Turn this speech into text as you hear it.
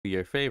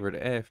your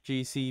favorite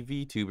FGC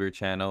VTuber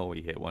channel.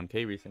 We hit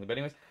 1K recently. But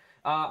anyways,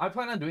 I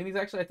plan on doing these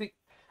actually. I think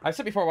I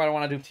said before what I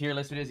want to do tier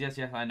list videos. Yes,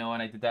 I know,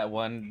 and I did that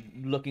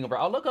one looking over.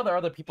 I'll look at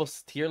other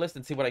people's tier list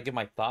and see what I give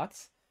my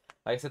thoughts.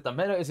 Like I said, the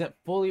meta isn't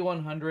fully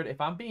 100.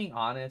 If I'm being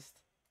honest,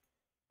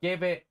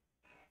 give it.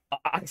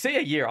 I'd say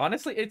a year.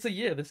 Honestly, it's a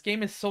year. This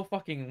game is so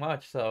fucking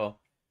much. So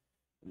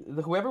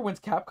whoever wins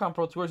Capcom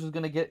Pro Tours is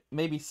gonna get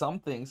maybe some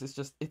things.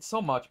 It's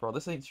so much, bro.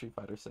 This ain't Street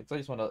Fighter 6. I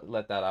just want to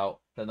let that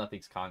out. That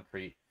nothing's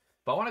concrete.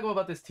 But I want to go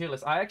about this tier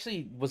list. I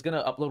actually was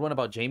gonna upload one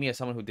about Jamie as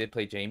someone who did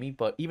play Jamie,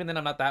 but even then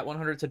I'm not that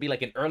 100 to be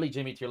like an early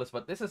Jamie tier list.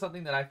 But this is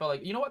something that I felt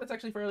like, you know what, that's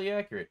actually fairly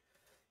accurate.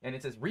 And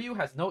it says Ryu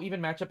has no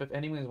even matchup. If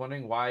anyone is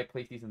wondering why I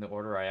placed these in the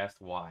order I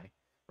asked why,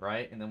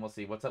 right? And then we'll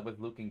see what's up with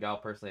Luke and Gal.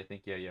 Personally, I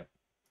think yeah.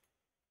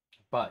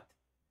 But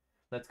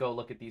let's go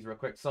look at these real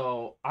quick.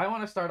 So I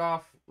want to start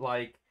off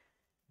like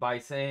by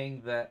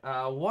saying that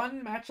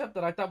one matchup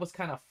that I thought was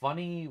kind of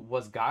funny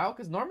was Guile,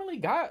 because normally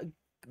Guile,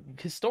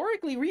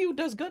 historically, Ryu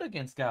does good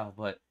against Guile,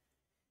 but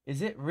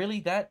is it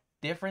really that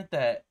different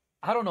that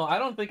I don't know. I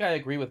don't think I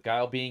agree with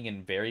Guile being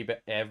in very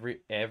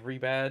every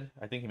bad.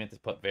 I think he meant to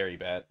put very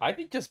bad. I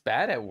think just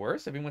bad at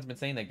worst. Everyone's been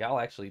saying that Guile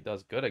actually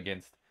does good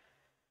against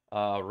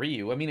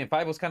Ryu. I mean, in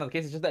 5 was kind of the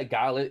case. It's just that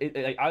Guile,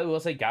 I will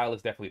say Guile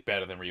is definitely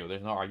better than Ryu.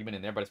 There's no argument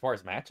in there. But as far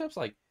as matchups,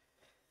 like,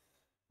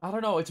 I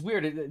don't know. It's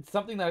weird. It's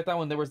something that I thought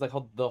when there was like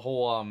the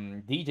whole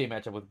DJ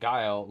matchup with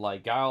Guile.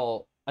 Like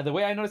Guile, the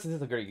way I noticed this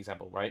is a great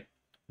example, right?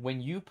 When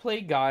you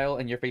play Guile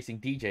and you're facing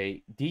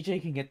DJ,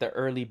 DJ can get the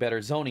early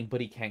better zoning, but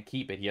he can't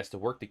keep it. He has to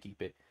work to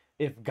keep it.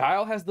 If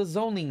Guile has the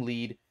zoning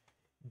lead,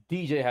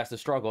 DJ has to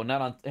struggle. And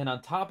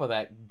on top of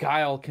that,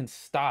 Guile can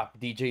stop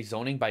DJ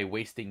zoning by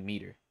wasting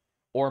meter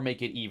or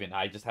make it even.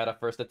 I just had a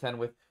first attempt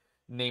with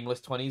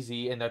Nameless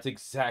 20Z, and that's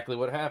exactly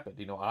what happened.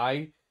 You know,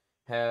 I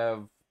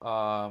have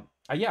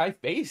I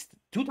faced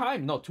two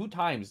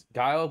times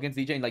Guile against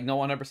DJ, and like no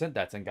 100%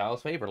 that's in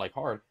Guile's favor, like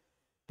hard.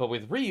 But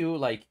with Ryu,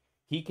 like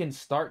he can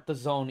start the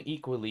zone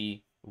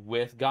equally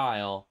with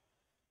Guile.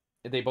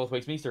 They both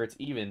waste meter, it's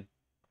even.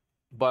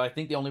 But I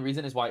think the only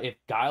reason is why if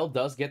Guile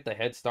does get the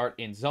head start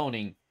in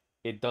zoning,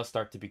 it does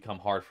start to become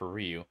hard for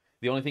Ryu.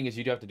 The only thing is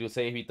you do have to do,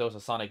 say if he throws a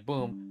Sonic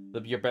Boom,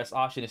 your best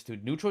option is to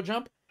neutral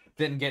jump,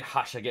 then get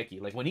Hashigeki.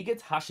 Like when he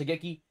gets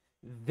Hashigeki,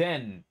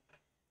 then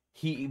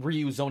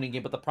Ryu zoning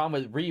game. But the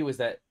problem with Ryu is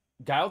that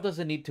Guile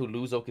doesn't need to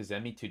lose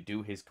Okazemi to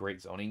do his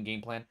great zoning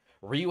game plan.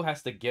 Ryu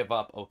has to give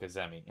up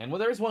Okazemi. And well,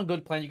 there is one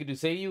good plan you could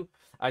do.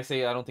 I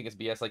don't think it's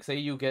BS. Like say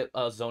you get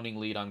a zoning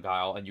lead on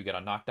Guile and you get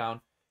a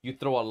knockdown, you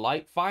throw a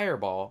light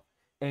fireball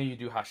and you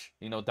do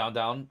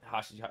down,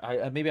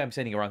 maybe I'm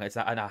saying it wrong. It's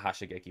not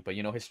Hashigeki, but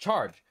his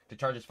charge to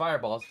charge his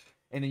fireballs,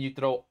 and then you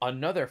throw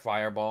another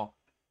fireball.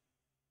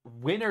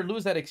 Win or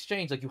lose that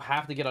exchange, like you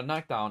have to get a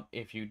knockdown.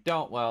 If you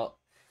don't, well,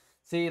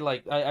 see,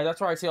 like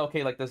that's why I say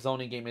okay, like the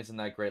zoning game isn't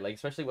that great. Like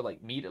especially with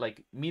like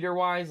meter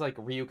wise, like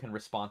Ryu can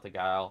respond to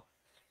Guile,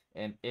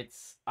 and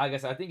I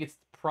think it's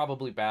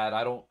probably bad.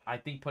 I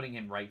think putting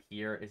him right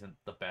here isn't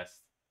the best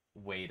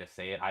way to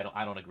say it. I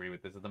don't agree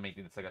with this. Is the main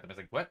thing that's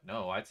like, what?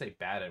 No, I'd say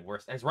bad at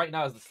worst. As right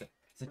now as the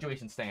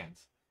situation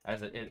stands,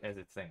 as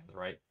it stands,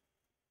 right?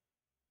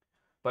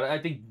 But I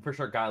think for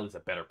sure Guile is a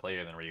better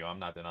player than Ryu. I'm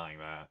not denying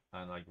that.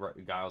 And like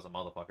Guile's a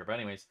motherfucker. But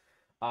anyways,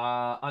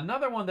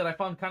 another one that I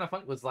found kind of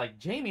fun was like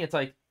Jamie. It's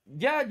like,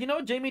 yeah,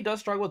 Jamie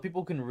does struggle with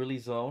people who can really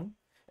zone.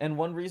 And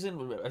one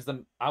reason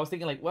I was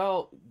thinking like,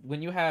 well,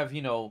 when you have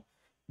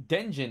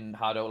Denjin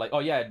Hado, like, oh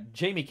yeah,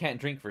 Jamie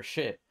can't drink for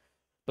shit.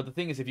 But the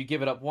thing is, if you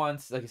give it up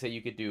once, like I say,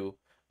 you could do,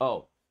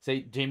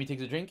 say Jamie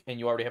takes a drink and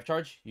you already have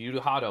charge, you do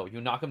Hado, you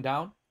knock him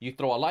down, you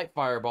throw a light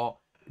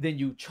fireball, then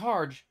you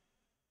charge.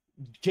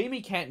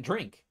 Jamie can't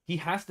drink. He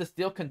has to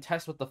still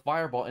contest with the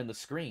fireball in the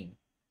screen.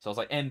 So I was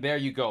like, and there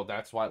you go.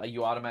 That's why like,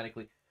 you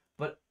automatically.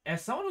 But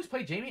as someone who's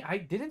played Jamie, I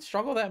didn't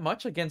struggle that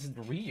much against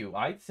Ryu.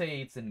 I'd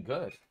say it's in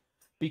good.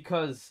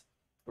 Because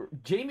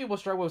Jamie will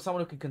struggle with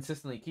someone who can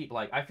consistently keep.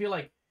 Like, I feel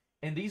like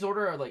in these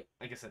order, like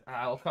I said,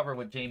 I'll cover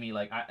with Jamie.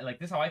 Like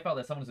this is how I felt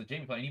as someone who's a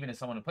Jamie player, and even as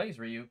someone who plays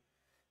Ryu.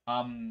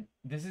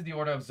 This is the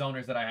order of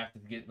zoners that I have to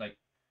get.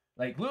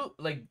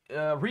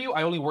 Ryu,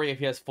 I only worry if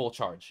he has full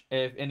charge.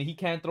 And he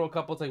can throw a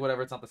couple, it's like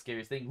whatever. It's not the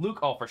scariest thing. Luke,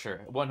 oh for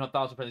sure,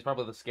 1,000%. He's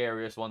probably the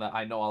scariest one that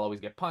I know I'll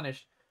always get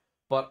punished.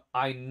 But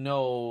I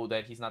know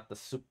that he's not the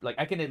super. Like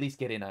I can at least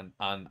get in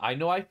on.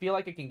 I feel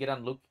like I can get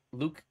on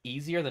Luke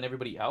easier than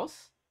everybody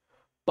else.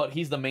 But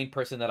he's the main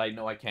person that I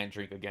know I can't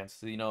drink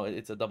against.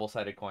 It's a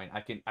double-sided coin.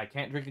 I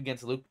can't drink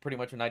against Luke pretty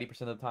much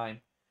 90% of the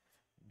time,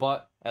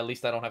 but at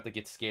least I don't have to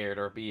get scared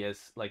or be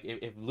as like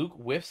if Luke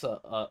whiffs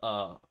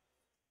a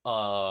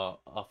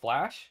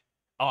flash,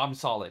 oh I'm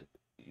solid.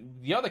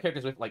 The other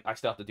characters with like I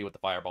still have to deal with the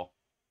fireball.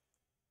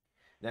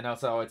 Then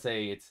also I would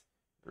say it's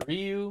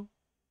Ryu,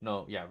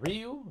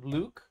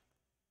 Luke,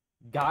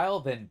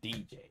 Guile, then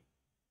DJ.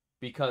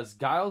 Because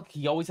Guile,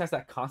 he always has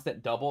that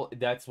constant double.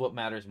 That's what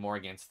matters more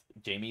against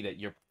Jamie, that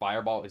your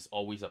fireball is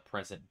always a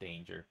present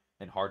danger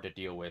and hard to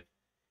deal with.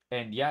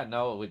 And yeah,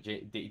 no, with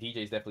DJ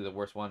is definitely the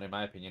worst one, in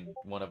my opinion.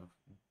 One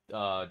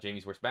of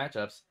Jamie's worst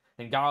matchups.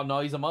 And Guile, no,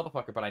 he's a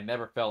motherfucker, but I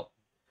never felt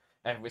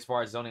And as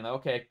far as zoning, like,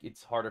 okay,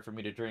 it's harder for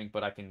me to drink,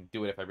 but I can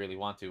do it if I really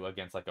want to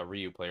against like a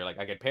Ryu player. Like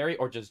I could parry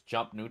or just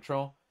jump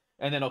neutral,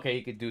 and then okay,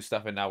 he could do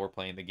stuff, and now we're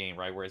playing the game,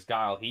 right? Whereas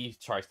Guile, he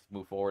tries to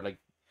move forward. Like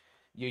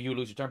you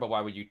lose your turn, but why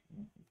would you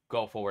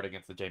go forward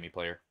against the Jamie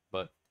player?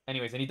 But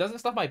anyways, and he doesn't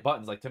stuff my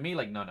buttons. Like to me,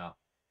 like no.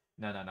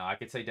 I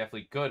could say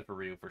definitely good for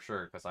Ryu for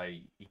sure because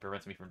he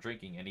prevents me from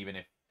drinking, and even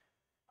if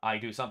I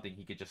do something,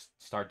 he could just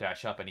start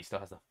dash up, and he still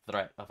has the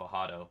threat of a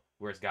Hado.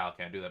 Whereas Gal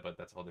can't do that, but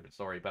that's a whole different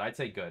story. But I'd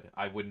say good.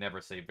 I would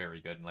never say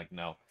very good. And like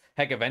no,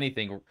 heck, if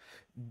anything,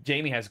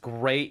 Jamie has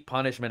great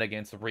punishment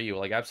against Ryu.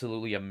 Like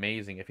absolutely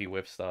amazing if he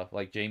whips stuff.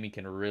 Like Jamie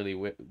can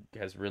really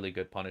has really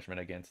good punishment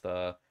against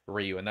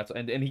Ryu, and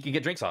and he can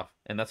get drinks off.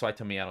 And that's why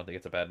to me I don't think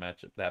it's a bad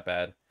match that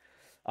bad.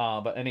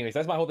 But anyways,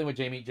 that's my whole thing with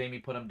Jamie. Jamie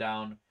put him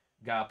down.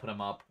 Gal put him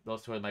up.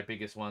 Those two are my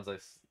biggest ones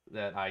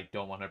that I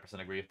don't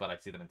 100% agree with, but I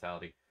see the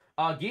mentality.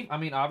 Geef, I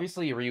mean,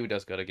 obviously Ryu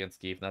does good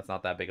against Geef, and that's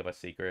not that big of a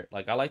secret.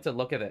 Like, I like to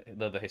look at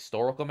the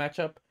historical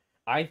matchup.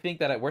 I think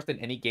that at worst in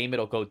any game,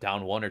 it'll go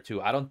down 1 or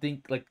 2. I don't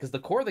think, like, because the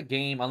core of the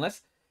game,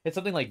 unless it's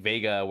something like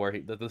Vega, where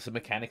the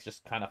mechanics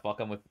just kind of fuck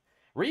him with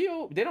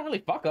Ryu, they don't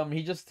really fuck him.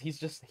 He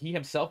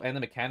himself and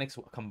the mechanics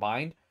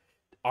combined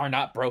are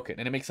not broken.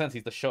 And it makes sense.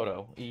 He's the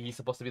Shoto. He's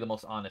supposed to be the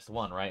most honest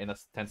one, right? And that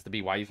tends to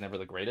be why he's never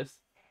the greatest,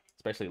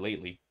 especially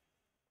lately.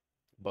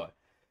 But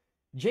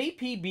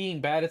JP being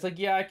bad, it's like,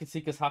 yeah, I can see,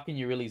 because how can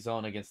you really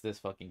zone against this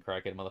fucking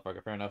crackhead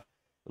motherfucker? Fair enough.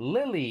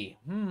 Lily,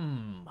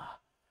 the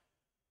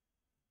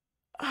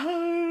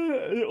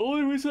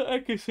only reason I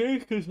can say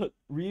is because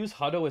Ryu's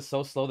Hado is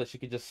so slow that she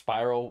could just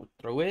spiral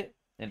through it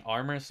in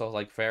armor, so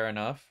like fair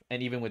enough.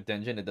 And even with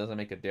Denjin, it doesn't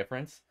make a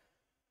difference.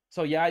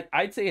 So yeah,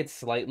 I'd say it's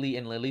slightly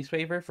in Lily's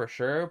favor for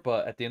sure,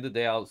 but at the end of the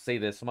day, I'll say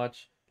this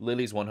much.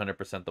 Lily's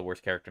 100% the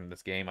worst character in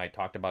this game. I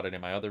talked about it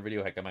in my other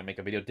video. Heck, I might make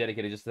a video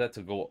dedicated just to that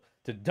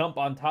to dump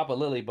on top of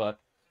Lily,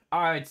 but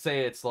I'd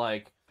say it's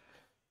like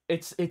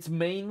it's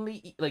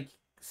mainly like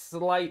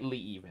slightly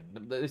even.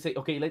 They say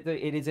okay, like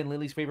it is in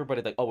Lily's favor, but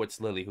it's like, oh,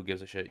 it's Lily, who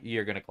gives a shit?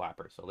 You're gonna clap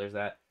her. So there's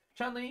that.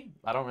 Chun-Li,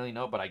 I don't really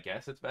know, but I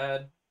guess it's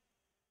bad.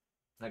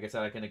 Like I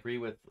said, I can agree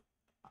with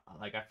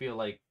like I feel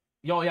like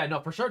yo, yeah, no,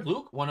 for sure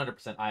Luke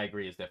 100% I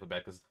agree is definitely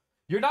bad because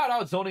you're not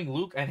out zoning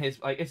Luke and his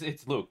like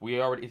it's Luke.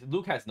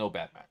 Luke has no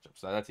bad matchups,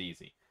 so that's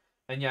easy.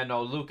 And yeah,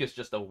 no, Luke is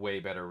just a way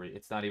better.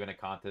 It's not even a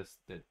contest.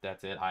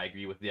 That's it. I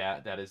agree with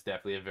that. That is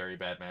definitely a very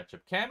bad matchup.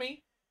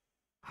 Cammy,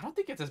 I don't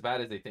think it's as bad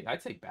as they think.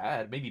 I'd say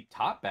bad, maybe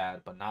top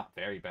bad, but not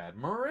very bad.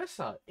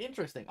 Marissa,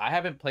 interesting. I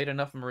haven't played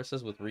enough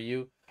Marissas with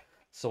Ryu,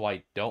 so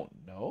I don't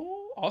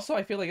know. Also,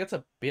 I feel like it's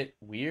a bit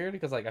weird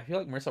because like I feel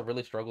like Marissa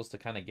really struggles to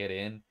kind of get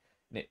in,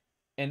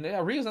 and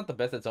Ryu's not the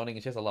best at zoning,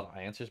 and she has a lot of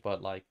answers,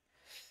 but like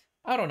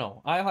I don't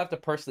know. I'll have to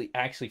personally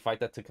actually fight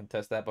that to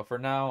contest that, but for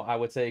now, I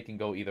would say it can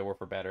go either way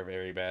for bad or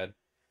very bad.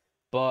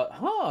 But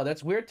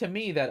that's weird to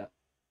me that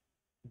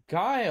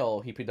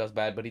Guile he does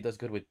bad, but he does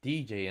good with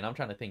DJ, and I'm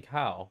trying to think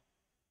how.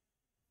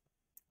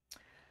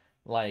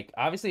 Like,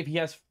 obviously, if he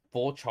has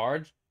full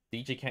charge,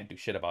 DJ can't do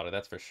shit about it,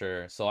 that's for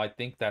sure. So I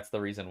think that's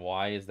the reason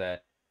why is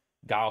that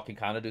Guile can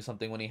kind of do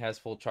something when he has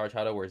full charge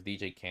Hado, whereas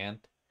DJ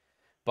can't.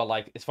 But,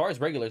 like, as far as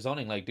regular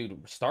zoning, like,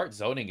 dude, start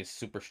zoning is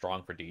super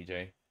strong for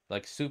DJ.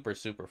 Like, super,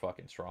 super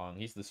fucking strong.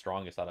 He's the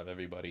strongest out of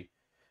everybody.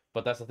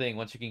 But that's the thing,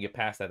 once you can get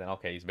past that, then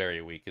okay, he's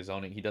very weak. His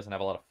zoning, he doesn't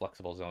have a lot of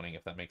flexible zoning,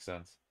 if that makes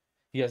sense.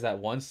 He has that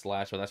one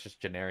slash, but that's just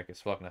generic as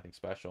fuck, nothing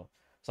special.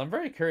 So I'm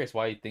very curious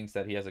why he thinks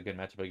that he has a good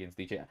matchup against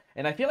DJ.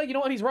 And I feel like, you know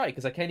what, he's right,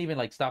 because I can't even,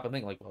 like, stop and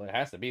think, like, well, it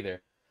has to be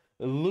there.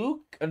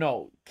 Luke,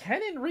 no,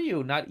 Ken and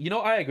Ryu, not, you know,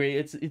 I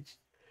agree,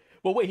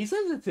 well, wait, he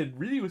says it's in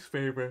Ryu's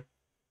favor.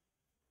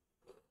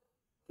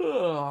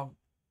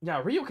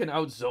 Yeah, Ryu can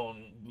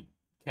outzone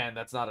Ken,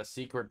 that's not a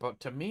secret, but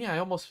to me, I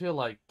almost feel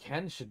like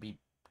Ken should be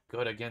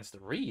good against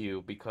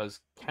Ryu,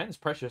 because Ken's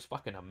pressure is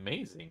fucking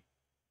amazing.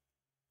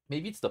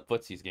 Maybe it's the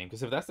footsies game,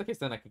 because if that's the case,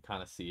 then I can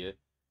kind of see it.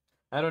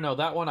 I don't know.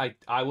 That one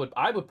I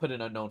would put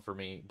an unknown for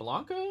me.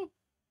 Blanco,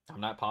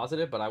 I'm not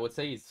positive, but I would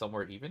say he's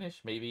somewhere evenish.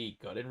 Maybe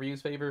good in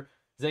Ryu's favor.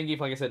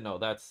 Zangief, like I said, no,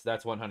 that's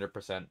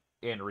 100%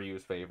 in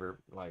Ryu's favor.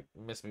 Like,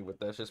 miss me with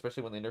this,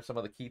 especially when they nerf some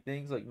of the key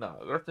things. Like, no,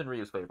 that's in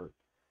Ryu's favor.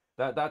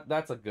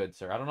 That's a good,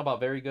 sir. I don't know about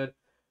very good,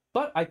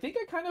 but I think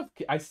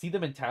I see the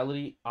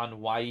mentality on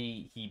why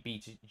he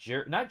beats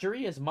not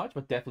Jury as much,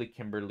 but definitely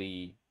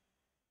Kimberly.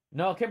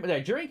 No,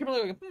 Jury and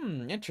Kimberly, like,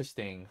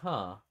 interesting,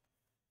 huh?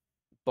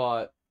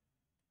 But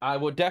I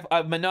would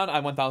Manon,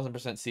 I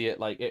 1000% see it.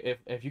 Like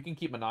if you can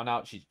keep Manon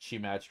out, she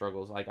mad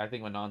struggles. Like I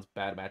think Manon's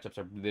bad matchups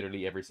are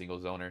literally every single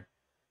zoner.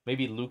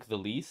 Maybe Luke the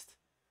least,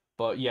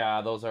 but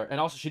yeah, those are.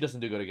 And also she doesn't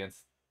do good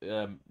against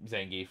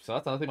Zangief. So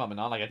that's another thing about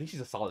Manon. Like I think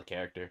she's a solid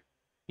character.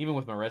 Even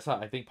with Marissa,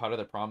 I think part of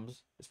the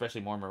problems,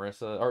 especially more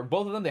Marissa, or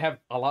both of them, they have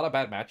a lot of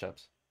bad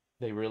matchups.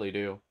 They really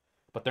do,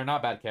 but they're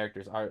not bad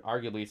characters.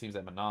 Arguably, it seems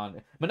that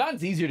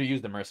Manon's easier to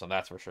use than Marissa,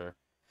 that's for sure.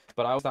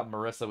 But I always thought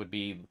Marissa would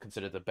be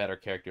considered the better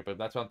character. But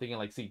that's what I'm thinking.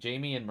 Like, see,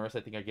 Jamie and Marissa,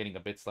 I think, are getting a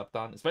bit slept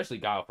on, especially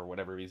Guile for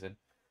whatever reason.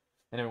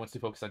 And everyone's too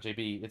focused on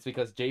JP. It's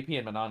because JP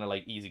and Manon are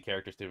like easy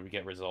characters to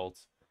get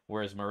results,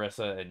 Whereas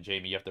Marissa and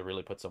Jamie, you have to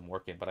really put some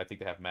work in, but I think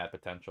they have mad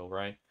potential,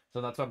 right? So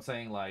that's what I'm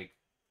saying. Like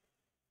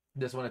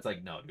this one, it's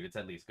like no, dude, it's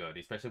at least good,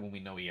 especially when we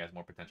know he has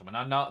more potential. But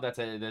not that's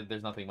a,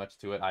 there's nothing much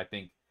to it. I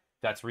think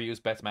that's Ryu's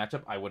best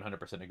matchup. I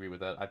 100% agree with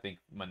that. I think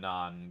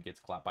Manon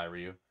gets clapped by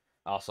Ryu,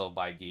 also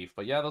by Geef.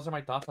 But yeah, those are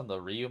my thoughts on the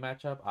Ryu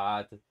matchup.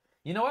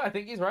 You know what? I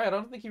think he's right. I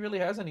don't think he really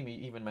has any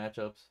even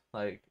matchups.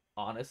 Like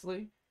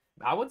honestly,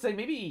 I would say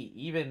maybe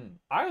even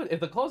if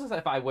the closest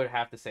if I would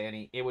have to say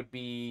any, it would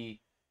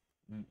be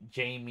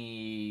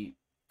Jamie,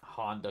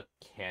 Honda,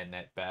 Ken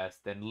at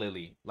best, then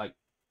Lily. Like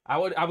I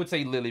would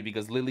say Lily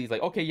because Lily's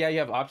like, okay, yeah, you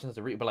have options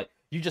to read, but like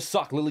you just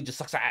suck. Lily just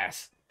sucks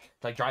ass.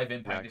 Like drive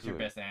impact is your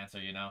Raccoon. best answer,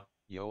 you know?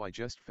 Yo, I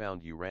just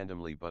found you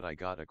randomly, but I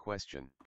got a question.